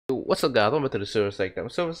What's up, guys? I'm back to the Silver Site. I'm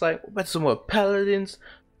Silver Site. We're back to some more Paladins.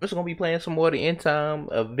 I'm just gonna be playing some more of the end time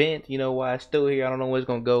event. You know why it's still here? I don't know where it's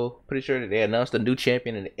gonna go. Pretty sure that they announced a new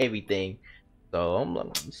champion and everything. So I'm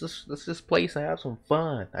like, let's just play and have some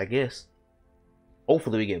fun, I guess.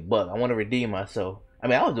 Hopefully we get bugged. I want to redeem myself. I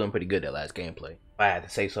mean, I was doing pretty good that last gameplay. I had to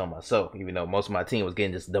say so myself, even though most of my team was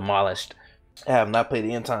getting just demolished. I have not played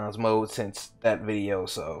the end times mode since that video,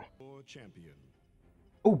 so.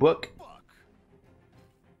 Ooh, buck.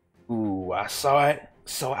 Ooh, I saw it,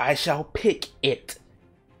 so I shall pick it.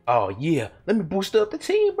 Oh yeah, let me boost up the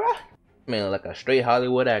team, bro. Man, like a straight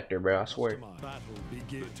Hollywood actor, bro. I swear.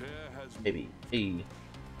 Maybe. Hey.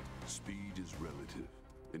 Speed is relative,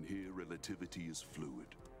 and here relativity is fluid.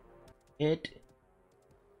 It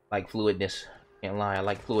like fluidness. Can't lie, I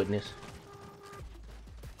like fluidness.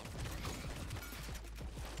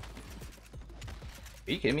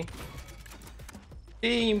 Are you kidding me?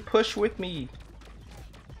 Team, push with me.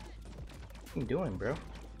 What are you doing, bro?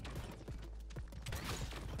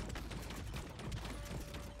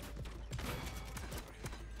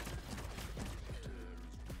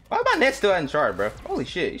 Why is my net still in charge, bro? Holy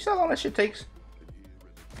shit, you saw how long that shit takes?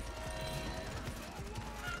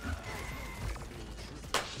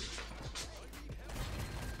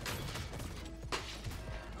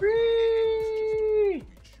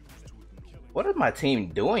 What is my team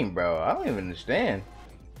doing, bro? I don't even understand.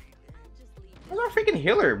 Where's our freaking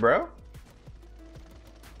healer, bro?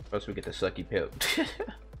 First we get the sucky pip.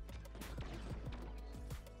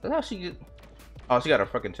 That's how she get. Oh, she got a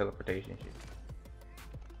fucking teleportation shit.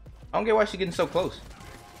 I don't get why she's getting so close.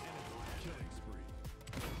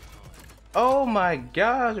 Oh my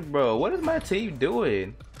gosh, bro. What is my team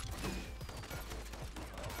doing?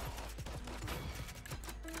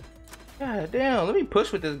 God damn, let me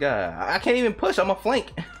push with this guy. I can't even push, I'm a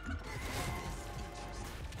flank.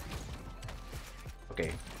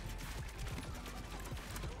 Okay.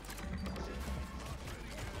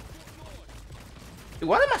 Dude,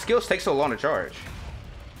 why did my skills take so long to charge?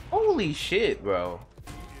 Holy shit, bro.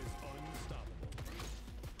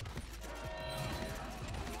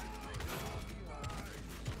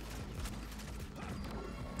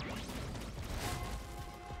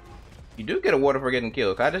 You do get a water for getting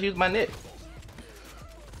killed. I just used my net.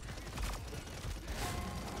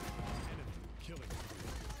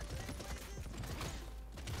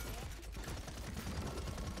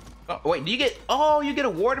 Oh, wait, do you get? Oh, you get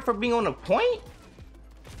awarded for being on the point?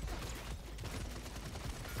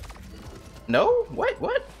 No? What?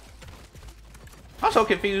 What? I'm so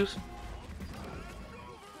confused.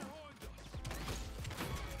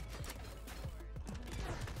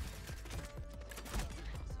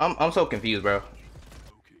 I'm so confused, bro.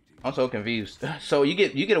 I'm so confused. So you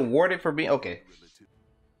get awarded for being okay.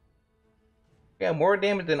 Yeah, more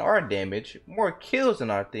damage than our damage, more kills than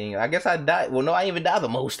our thing. I guess I died. Well, no, I even die the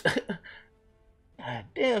most. God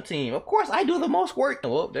damn, team. Of course, I do the most work.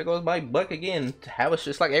 Well, there goes my buck again. Have us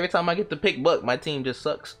just like every time I get to pick buck, my team just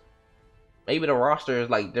sucks. Maybe the roster is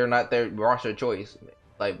like they're not their roster choice.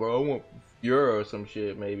 Like, bro, I want Euro or some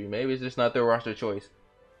shit. Maybe it's just not their roster choice.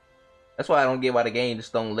 That's why I don't get why the game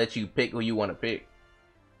just don't let you pick who you want to pick.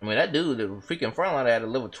 I mean, that dude, the freaking frontliner, had a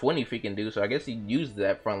level 20 freaking dude, so I guess he used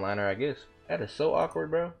that frontliner, I guess. That is so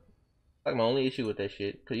awkward, bro. Like, my only issue with that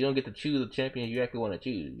shit. Because you don't get to choose the champion you actually want to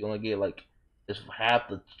choose. You only get, like, just half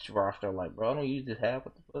the roster. Like, bro, I don't use this half.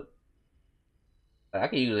 What the fuck? Like, I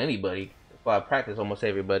can use anybody. That's why I practice almost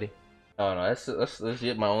everybody. Oh, no, that's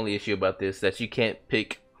just my only issue about this. That you can't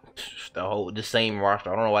pick the same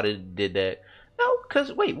roster. I don't know why they did that. No,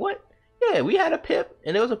 because, wait, what? Yeah, we had a pip,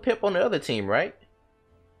 and there was a pip on the other team, right?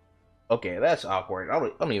 Okay, that's awkward. I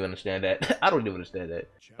don't even understand that. I don't even understand that.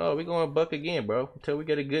 Oh, we going buck again, bro. Until we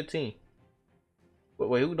get a good team. But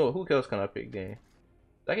wait, who else can I pick then?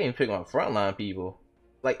 I can't even pick my frontline people.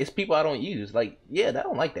 Like, it's people I don't use. Like, yeah, I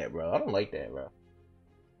don't like that, bro. I don't like that, bro.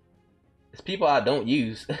 It's people I don't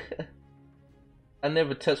use. I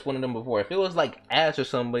never touched one of them before. If it was like Ash or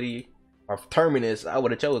somebody, or Terminus, I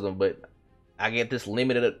would have chosen, but I get this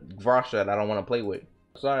limited roster that I don't want to play with.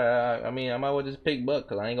 Sorry, I mean, I might well just pick Buck,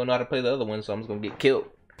 because I ain't going to know how to play the other one, so I'm just going to get killed.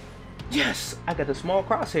 Yes! I got the small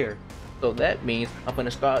crosshair. So that means I'm going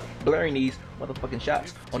to start blurring these motherfucking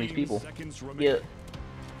shots on these people. Yeah.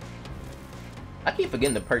 I keep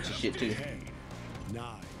forgetting the perks and shit, too.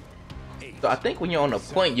 So I think when you're on the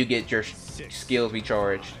point, you get your skills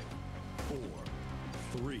recharged. 4,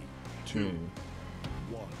 3, 2,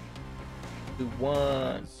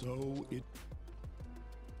 1. So it.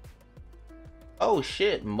 Oh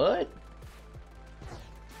shit, mud.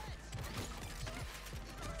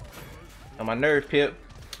 On my nerve, Pip.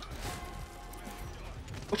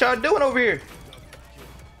 What y'all doing over here?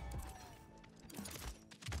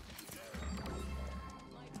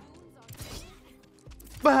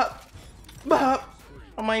 Bop! Bop!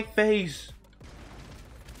 On my face.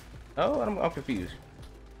 Oh, I'm confused.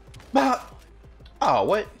 Bop! Oh,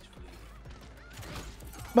 what?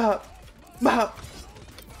 Bop! Bop!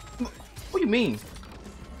 What do you mean?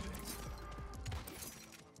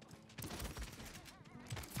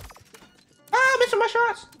 Ah, missing my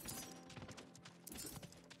shots!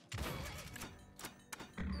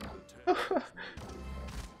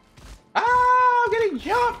 Ah, I'm getting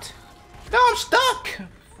jumped! No, I'm stuck!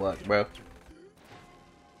 Fuck, bro.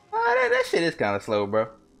 Ah, that shit is kind of slow, bro.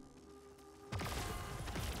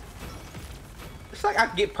 It's like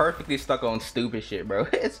I get perfectly stuck on stupid shit, bro.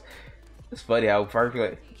 It's funny how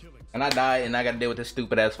perfectly. And I die and I gotta deal with this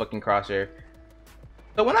stupid ass fucking crosshair.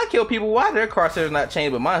 So when I kill people, why their crosshairs not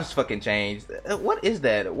changed, but mine's fucking changed? What is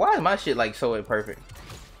that? Why is my shit like so imperfect?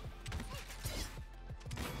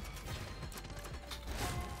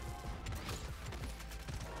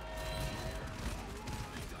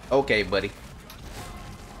 Okay, buddy.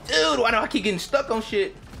 Dude, why do I keep getting stuck on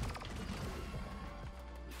shit?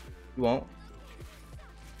 You won't?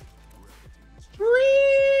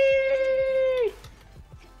 Whee!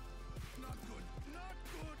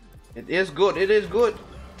 It is good. It is good.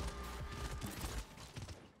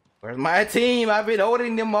 Where's my team? I've been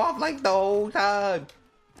holding them off like the whole time.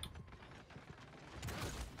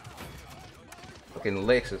 Fucking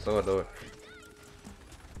Lexus, so adore.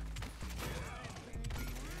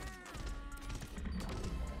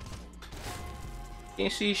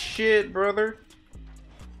 Can't see shit, brother.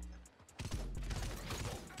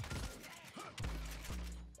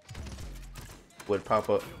 Would pop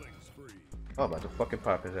up. Oh, about to fucking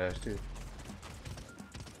pop his ass too.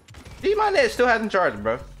 See, my net still hasn't charged,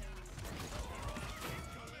 bro.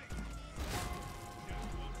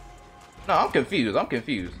 No, I'm confused. I'm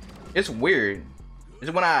confused. It's weird. Is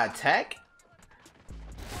it when I attack?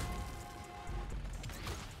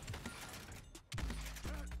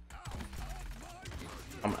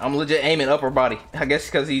 I'm legit aiming upper body. I guess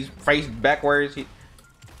because he's faced backwards.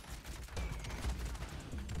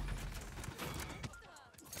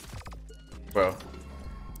 Bro.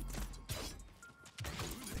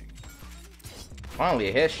 Finally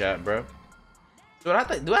a headshot, bro. Do I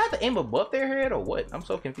have to aim above their head or what? I'm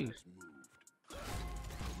so confused.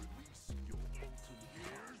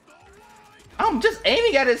 I'm just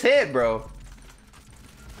aiming at his head, bro.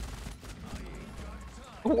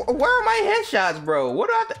 Where are my headshots, bro? What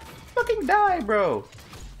do I have to fucking die, bro?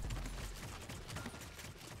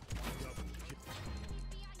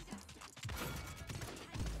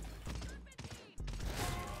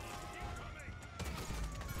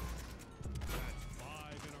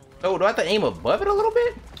 Oh, do I have to aim above it a little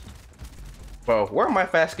bit? Bro, where are my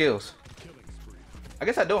fast skills? I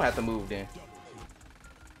guess I don't have to move then.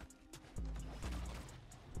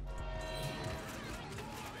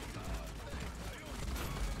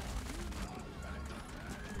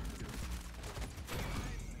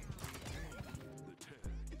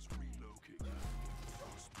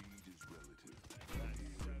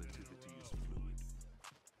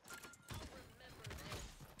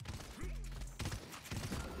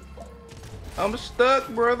 I'm stuck,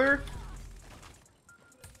 brother.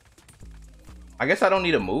 I guess I don't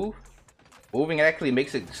need to move. Moving actually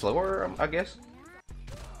makes it slower, I guess.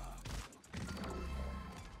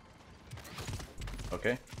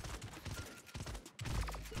 Okay.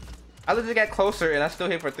 I legit got closer and I still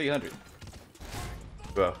hit for 300.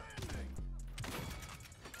 Bro.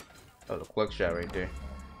 That was a clutch shot right there.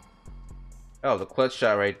 That was a clutch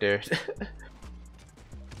shot right there.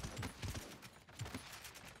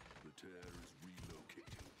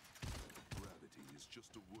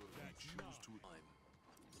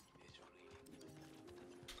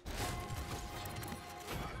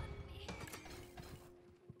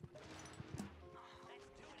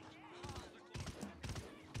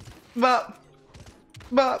 Bop.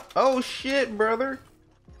 Bop. Oh shit, brother.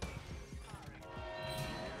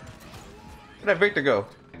 Where'd that Victor go?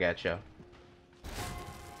 I got you.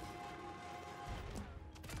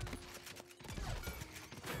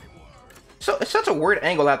 So it's such a weird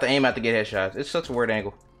angle I have to aim at to get headshots. It's such a weird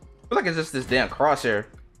angle. I feel like it's just this damn crosshair.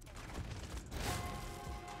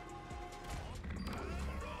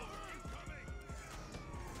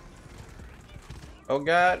 Oh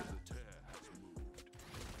god.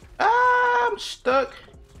 Ah, I'm stuck.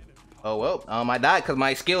 Oh well, I died because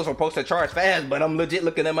my skills were supposed to charge fast, but I'm legit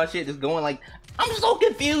looking at my shit just going like, I'm so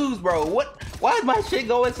confused, bro. What? Why is my shit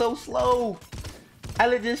going so slow? I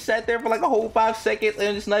legit sat there for like a whole 5 seconds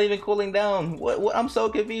and it's not even cooling down. What? I'm so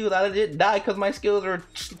confused. I legit died because my skills are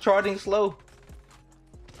charging slow.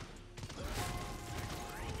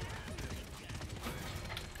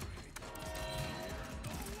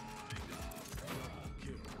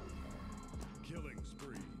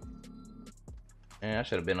 Man, I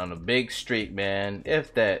should have been on a big streak, man.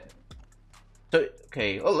 If that. So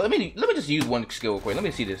okay. Oh, let me just use one skill real quick. Let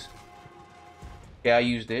me see this. Okay, I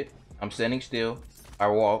used it. I'm standing still. I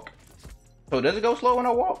walk. So does it go slow when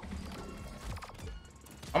I walk?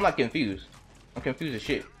 I'm not confused. I'm confused as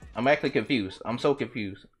shit. I'm actually confused. I'm so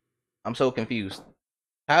confused. I'm so confused.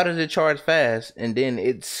 How does it charge fast and then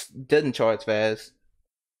it doesn't charge fast?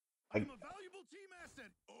 Like,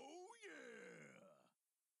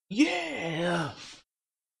 yeah.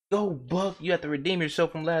 Go Buck. You have to redeem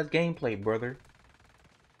yourself from last gameplay, brother.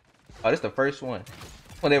 Oh, this is the first one.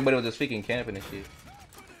 When everybody was just freaking camping and shit.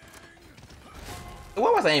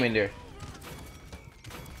 What was I aiming there?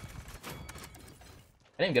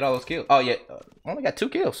 I didn't get all those kills. Oh yeah, I only got 2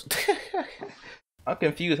 kills. I'm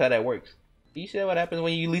confused how that works. You see what happens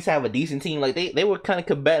when you at least have a decent team? Like they were kind of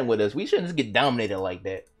combating with us. We shouldn't just get dominated like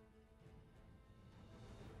that.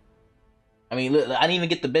 I mean, look, I didn't even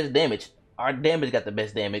get the best damage. Our damage got the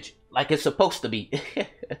best damage, like it's supposed to be.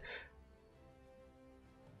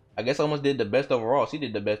 I guess I almost did the best overall. She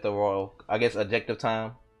did the best overall. I guess objective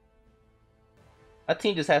time. My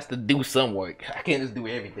team just has to do some work. I can't just do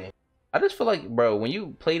everything. I just feel like, bro, when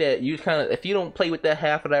you play that, you kind of, if you don't play with that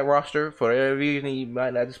half of that roster for whatever reason, you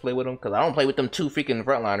might not just play with them. Because I don't play with them 2 freaking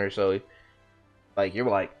frontliners, so, like, you're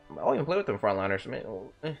like, I don't even play with them frontliners,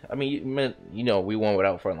 man. I mean, you know, we won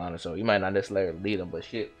without frontliners, so you might not necessarily lead them, but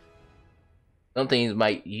shit. Some teams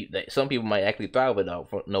might, some people might actually thrive without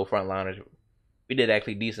no frontliners. We did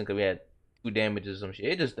actually decent because we had 2 damages, some shit.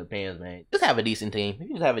 It just depends, man. Just have a decent team. If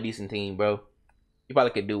you just have a decent team, bro, you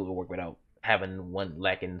probably could do the work without having one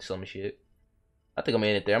lacking some shit. I think I'm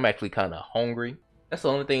in it there. I'm actually kind of hungry. That's the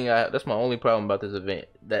only thing. That's my only problem about this event.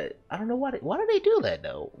 That I don't know why. Why do they do that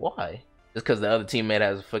though? Why? Just because the other teammate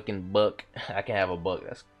has a fucking buck, I can have a buck.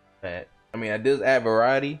 That's bad. I mean, I does add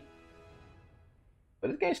variety, but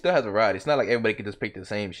this game still has variety. It's not like everybody can just pick the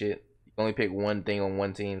same shit. You can only pick one thing on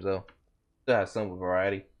one team, so still has some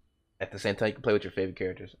variety. At the same time, you can play with your favorite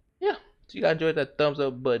characters. Yeah. So you gotta enjoy that thumbs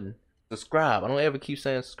up button. Subscribe. I don't ever keep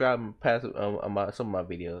saying subscribe and pass on some of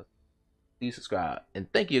my videos. Please subscribe.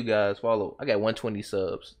 And thank you guys. Follow. I got 120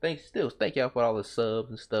 subs. Thank y'all for all the subs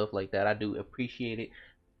and stuff like that. I do appreciate it.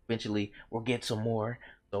 Eventually we'll get some more.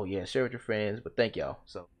 So yeah, share with your friends. But thank y'all.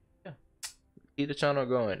 So yeah. Keep the channel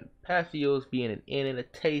growing. Past videos being in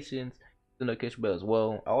annotations. The notification bell as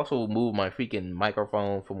well. I also moved my freaking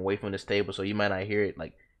microphone from away from this table, so you might not hear it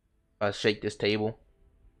like if I shake this table.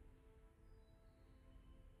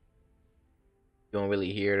 You don't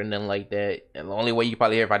really hear it or nothing like that. And the only way you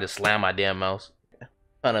probably hear it if I just slam my damn mouse.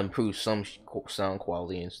 Trying to improve some sound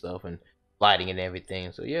quality and stuff and lighting and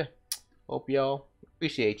everything. So yeah, hope y'all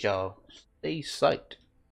appreciate y'all. Stay psyched.